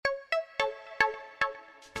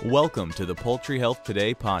Welcome to the Poultry Health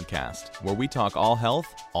Today podcast, where we talk all health,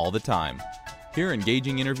 all the time. Hear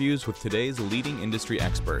engaging interviews with today's leading industry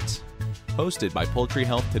experts. Hosted by Poultry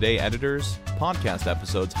Health Today editors, podcast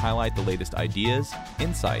episodes highlight the latest ideas,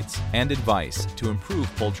 insights, and advice to improve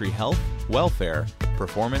poultry health, welfare,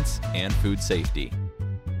 performance, and food safety.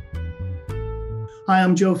 Hi,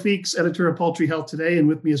 I'm Joe Feeks, editor of Poultry Health Today, and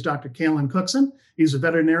with me is Dr. Callan Cookson. He's a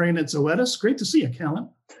veterinarian at Zoetis. Great to see you, Callan.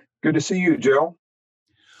 Good to see you, Joe.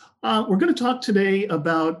 We're going to talk today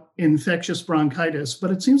about infectious bronchitis,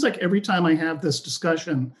 but it seems like every time I have this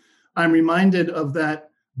discussion, I'm reminded of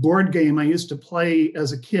that board game I used to play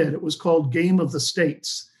as a kid. It was called Game of the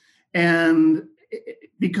States. And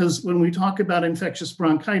because when we talk about infectious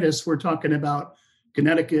bronchitis, we're talking about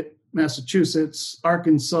Connecticut, Massachusetts,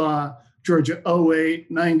 Arkansas, Georgia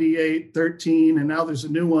 08, 98, 13, and now there's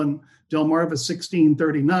a new one, Delmarva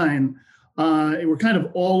 1639. We're kind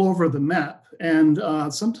of all over the map. And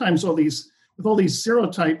sometimes with all these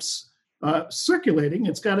serotypes circulating,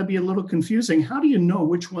 it's got to be a little confusing. How do you know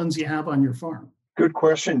which ones you have on your farm? Good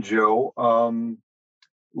question, Joe.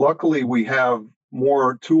 Luckily, we have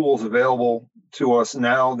more tools available to us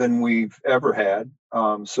now than we've ever had.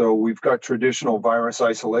 So we've got traditional virus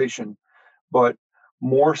isolation, but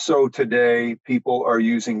more so today, people are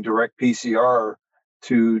using direct PCR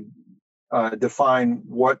to define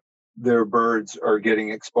what their birds are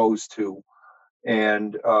getting exposed to.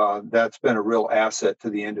 And that's been a real asset to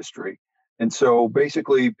the industry. And so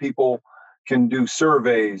basically people can do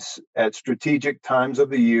surveys at strategic times of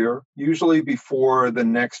the year, usually before the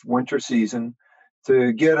next winter season,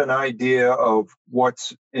 to get an idea of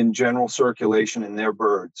what's in general circulation in their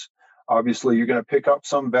birds. Obviously, you're going to pick up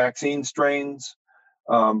some vaccine strains,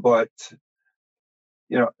 but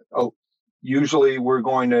usually we're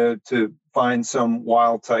going to find some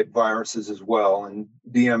wild type viruses as well. And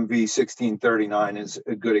DMV 1639 is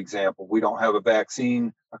a good example. We don't have a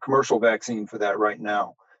commercial vaccine for that right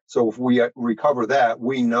now. So if we recover that,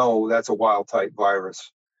 we know that's a wild type virus.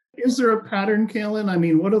 Is there a pattern, Callan? I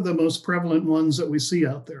mean, what are the most prevalent ones that we see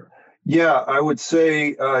out there? Yeah, I would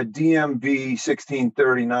say DMV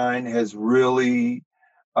 1639 has really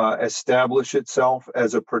established itself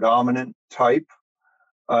as a predominant type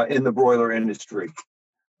in the broiler industry.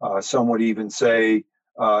 Some would even say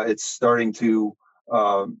it's starting to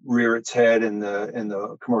rear its head in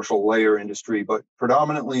the commercial layer industry, but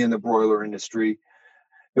predominantly in the broiler industry.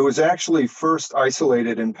 It was actually first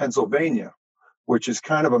isolated in Pennsylvania, which is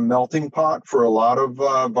kind of a melting pot for a lot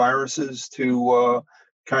of viruses to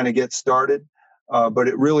kind of get started. But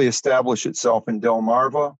it really established itself in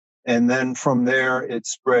Delmarva, and then from there it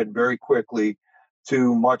spread very quickly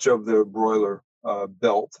to much of the broiler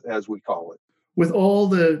belt, as we call it. With all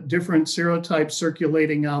the different serotypes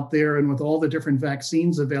circulating out there and with all the different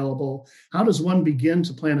vaccines available, how does one begin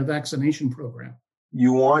to plan a vaccination program?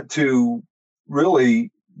 You want to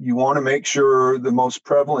make sure the most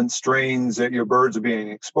prevalent strains that your birds are being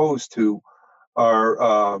exposed to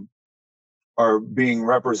are being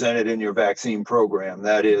represented in your vaccine program.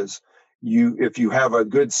 That is, if you have a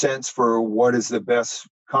good sense for what is the best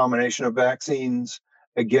combination of vaccines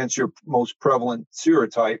against your most prevalent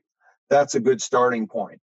serotype, that's a good starting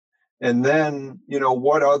point. And then,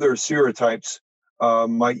 what other serotypes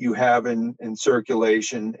might you have in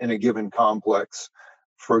circulation in a given complex?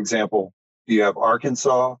 For example, do you have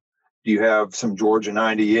Arkansas? Do you have some Georgia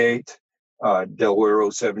 98,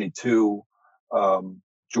 Delaware 072,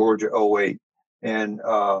 Georgia 08? And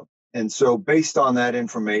so based on that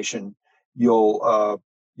information, you'll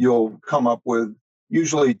come up with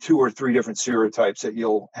usually 2 or 3 different serotypes that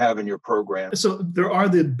you'll have in your program. So there are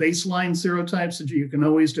the baseline serotypes that you can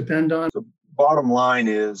always depend on. The bottom line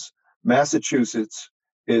is Massachusetts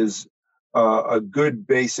is a good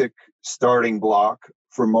basic starting block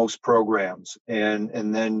for most programs. And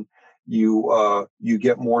then you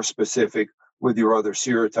get more specific with your other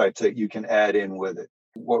serotypes that you can add in with it.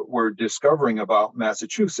 What we're discovering about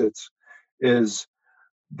Massachusetts is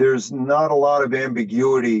there's not a lot of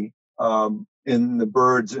ambiguity in the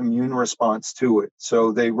bird's immune response to it.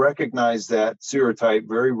 So they recognize that serotype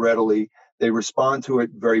very readily. They respond to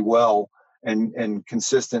it very well and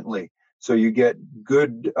consistently. So you get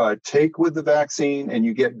good take with the vaccine and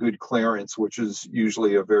you get good clearance, which is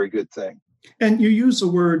usually a very good thing. And you use the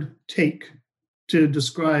word take to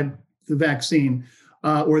describe the vaccine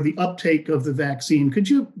or the uptake of the vaccine. Could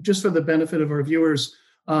you, just for the benefit of our viewers,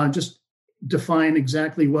 just define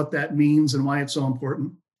exactly what that means and why it's so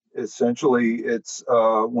important? Essentially, it's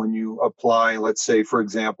when you apply, let's say, for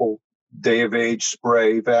example, day of age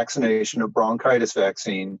spray vaccination of bronchitis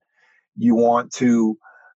vaccine, you want to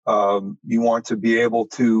you want to be able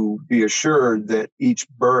to be assured that each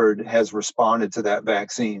bird has responded to that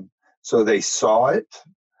vaccine. So they saw it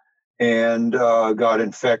and got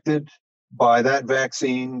infected by that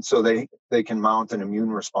vaccine, so they can mount an immune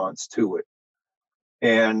response to it.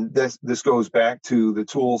 And this goes back to the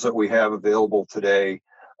tools that we have available today.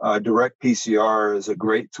 Direct PCR is a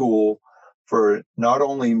great tool for not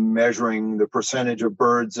only measuring the percentage of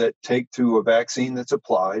birds that take to a vaccine that's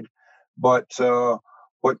applied, but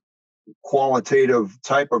what qualitative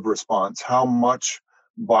type of response, how much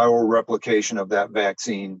viral replication of that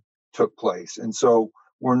vaccine took place. And so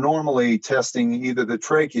we're normally testing either the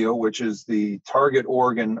trachea, which is the target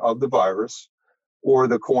organ of the virus, or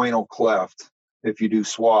the choanal cleft. If you do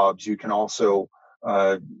swabs, you can also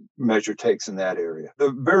measure takes in that area.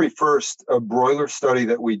 The very first broiler study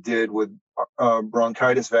that we did with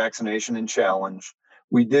bronchitis vaccination and challenge,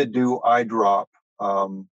 we did do eye drop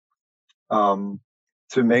to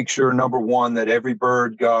make sure, number one, that every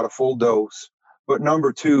bird got a full dose, but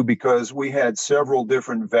number two, because we had several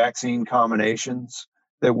different vaccine combinations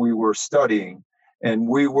that we were studying, and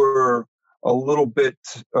we were a little bit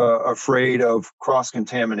afraid of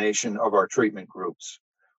cross-contamination of our treatment groups.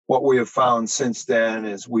 What we have found since then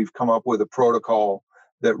is we've come up with a protocol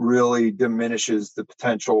that really diminishes the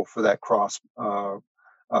potential for that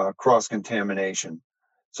cross-contamination.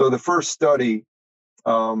 So the first study,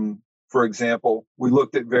 for example, we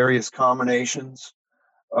looked at various combinations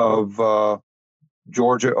of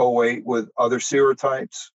Georgia 08 with other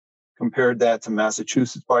serotypes, compared that to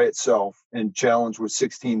Massachusetts by itself, and challenge was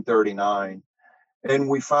 1639. And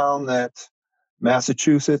we found that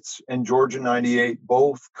Massachusetts and Georgia 98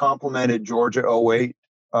 both complemented Georgia 08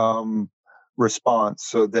 response,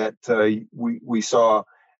 so that we saw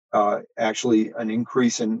actually an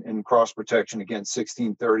increase in cross protection against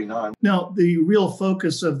 1639. Now, the real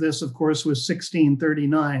focus of this, of course, was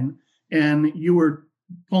 1639, and you were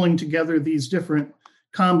pulling together these different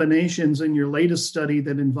combinations in your latest study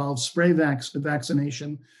that involved spray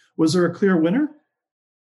vaccination. Was there a clear winner?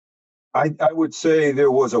 I would say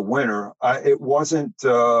there was a winner. It wasn't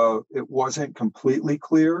completely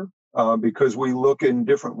clear because we look in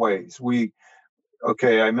different ways.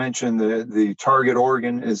 I mentioned the target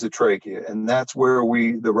organ is the trachea, and that's where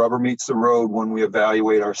the rubber meets the road when we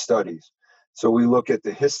evaluate our studies. So we look at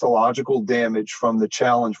the histological damage from the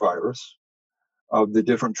challenge virus of the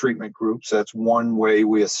different treatment groups. That's one way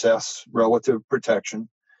we assess relative protection.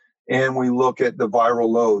 And we look at the viral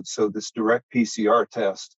load. So this direct PCR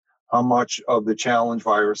test, how much of the challenge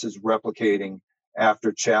virus is replicating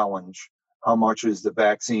after challenge? How much is the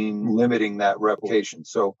vaccine limiting that replication?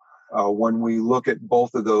 So when we look at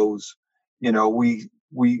both of those, what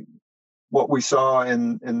we saw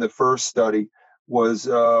in the first study was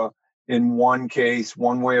in one case,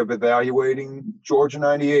 one way of evaluating, Georgia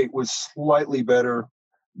 98 was slightly better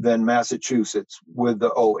than Massachusetts with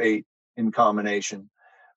the 08 in combination.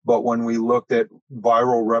 But when we looked at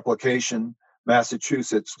viral replication,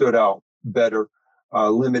 Massachusetts stood out better,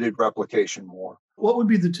 limited replication more. What would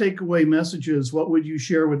be the takeaway messages? What would you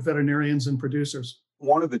share with veterinarians and producers?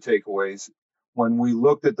 One of the takeaways when we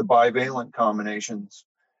looked at the bivalent combinations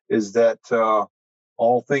is that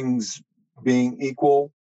all things being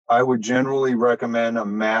equal, I would generally recommend a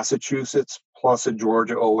Massachusetts plus a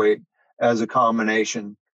Georgia 08 as a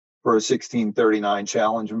combination for a 1639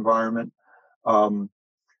 challenge environment.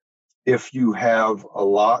 If you have a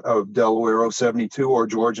lot of Delaware 072 or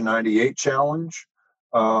Georgia 98 challenge,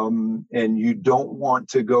 and you don't want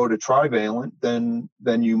to go to trivalent, then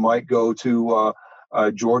you might go to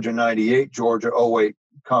a Georgia 98, Georgia 08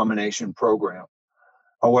 combination program.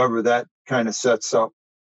 However, that kind of sets up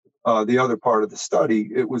the other part of the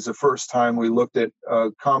study. It was the first time we looked at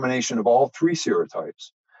a combination of all three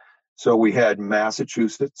serotypes. So we had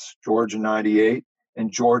Massachusetts, Georgia 98,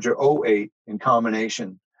 and Georgia 08 in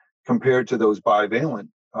combination compared to those bivalent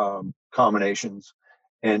combinations.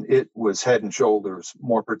 And it was head and shoulders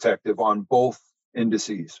more protective on both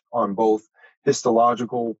indices, on both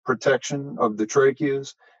histological protection of the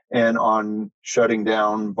tracheas and on shutting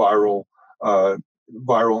down viral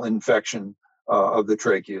infection of the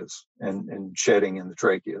tracheas and shedding in the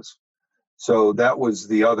tracheas. So that was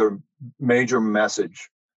the other major message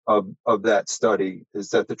of that study, is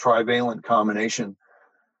that the trivalent combination.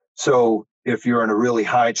 So if you're in a really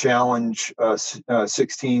high challenge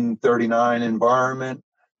 1639 environment,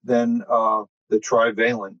 then the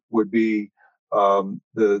trivalent would be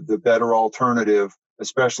the better alternative,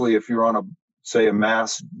 especially if you're on a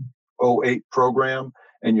Mass 08 program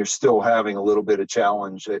and you're still having a little bit of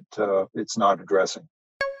challenge that it's not addressing.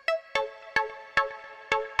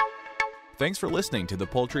 Thanks for listening to the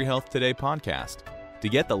Poultry Health Today podcast. To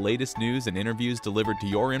get the latest news and interviews delivered to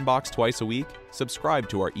your inbox twice a week, subscribe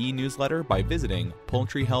to our e-newsletter by visiting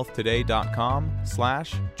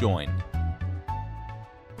poultryhealthtoday.com/join.